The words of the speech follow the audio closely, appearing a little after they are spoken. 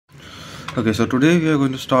Okay, so today we are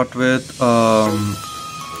going to start with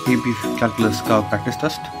AP calculus का practice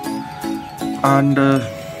test, and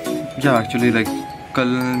yeah, actually like कल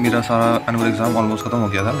मेरा सारा annual exam almost खत्म हो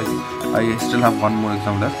गया था. Like I still have one more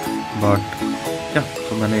exam left, but yeah,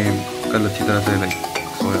 so मैंने कल अच्छी तरह से like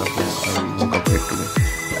soya, so I woke up late today.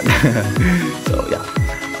 So yeah,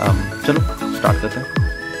 चलो start करते हैं.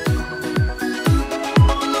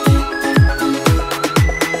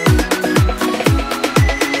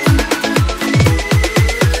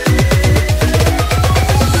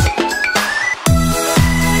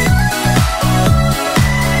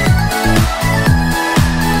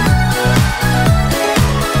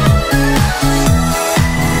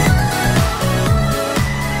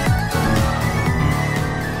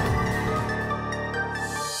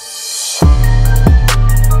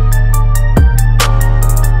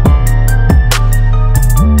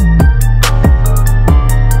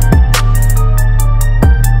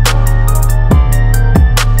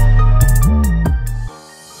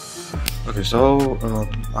 Okay, so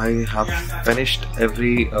I have finished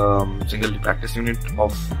every single practice unit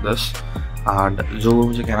of this, and जो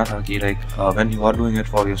मुझे कहना था कि like when you are doing it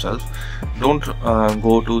for yourself, don't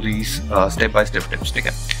go to these step by step tips. ठीक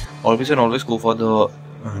है, always and always go for the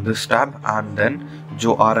this tab and then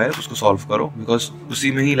जो आ रहा है उसको solve करो, because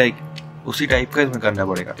उसी में ही like उसी टाइप का इसमें करना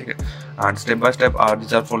पड़ेगा. ठीक है, and step by step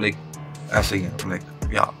these are for like ऐसे ही है like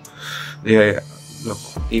yeah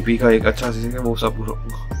AP का एक अच्छा चीज़ है वो सब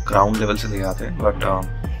ग्राउंड लेवल से ले आते हैं, but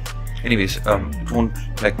anyways don't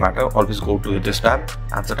like matter, always go to this tab,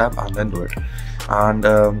 answer tab and then do it. And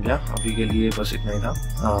yeah, अभी के लिए बस इतना ही था.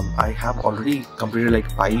 I have already completed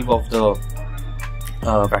like 5 of the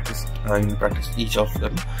practice each of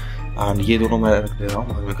them, and ये दोनों मैं रख दे रहा हूँ,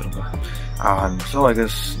 बाद में करूँगा. And so I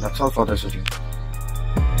guess that's all for this video.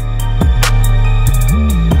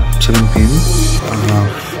 7 PM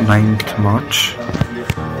 9th March,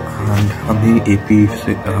 and अभी AP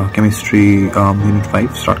chemistry unit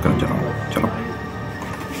 5 start करने जा रहा हूँ. चलो.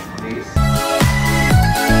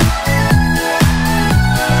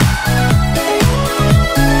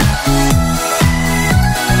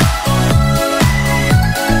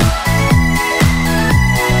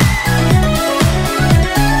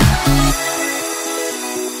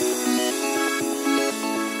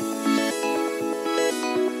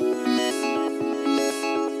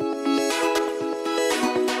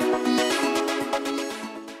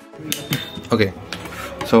 Okay,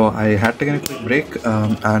 so I had taken a quick break,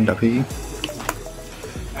 and अभी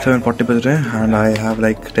 7:40 बज रहे हैं, and I have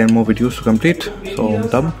like 10 more videos to complete, so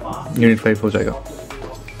तब unit 5 हो जाएगा.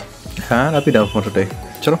 and अभी done for today.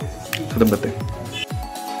 चलो खत्म करते हैं.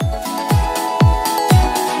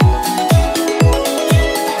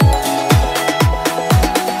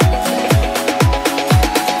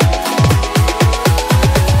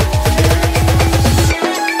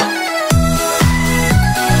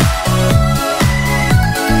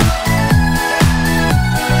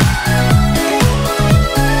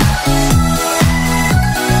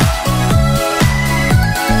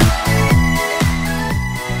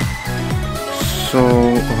 So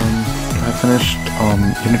I finished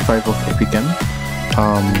unit 5 of AP Chem.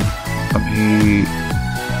 अभी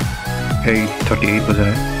 8:38 बज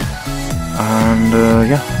रहे हैं, and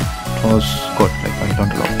yeah, it was good. Like I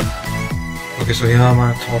learned a lot. Okay, so here are my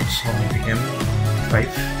thoughts on AP Chem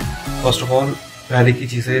 5. First of all, पहले की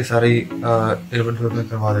चीज़ें सारी 11-12 में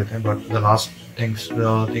करवा देते हैं, but the things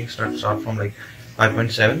that start from like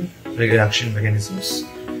 5.7 reaction mechanisms.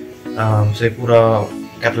 से पूरा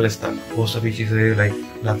catalyst तक वो सभी चीज़ें like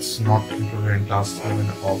that's not included in class 11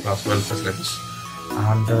 or class 12 syllabus.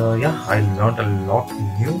 And yeah, I learned a lot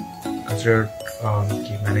new considered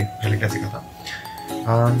कि मैंने पहले क्या सीखा था,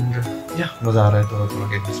 and yeah, मज़ा आ रहा है थोड़ा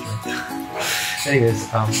के history. Anyways,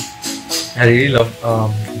 I really love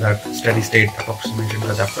that steady state approximation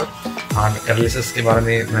का chapter, and catalysis के बारे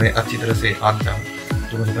में मैंने अच्छी तरह से आज जाना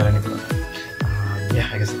जो मुझे पहले नहीं पता. Yeah,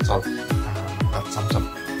 I guess that's all. That sums up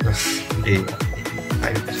this day.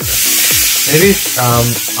 Anyways,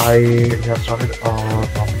 I have started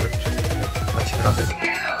topic अच्छी तरह से.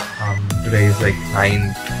 Today is like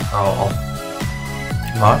 9th of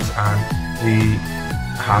March, and we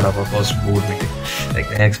had our first board meeting.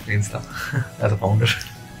 Like I experienced that as a founder.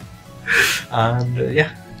 And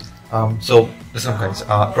yeah, so listen guys,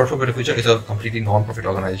 Prod for Better Future is a completely non-profit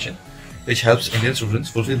organization which helps Indian students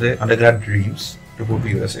fulfill their undergrad dreams to go to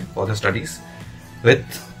USA for their studies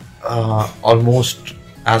with almost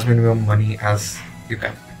as minimum money as you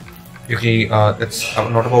can. क्योंकि it's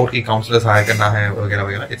not about कि counselors hire करना है वगैरह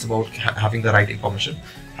वगैरह. It's about having the right information,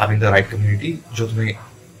 having the right community जो तुम्हें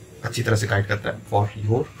अच्छी तरह से गाइड करता है for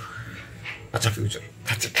your अच्छा future.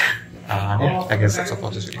 That's it. And yeah, I guess that's all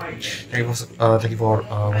for this video. Thank you for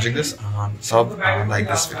watching this, and sub and like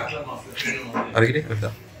this video. Alright, with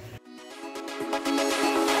that.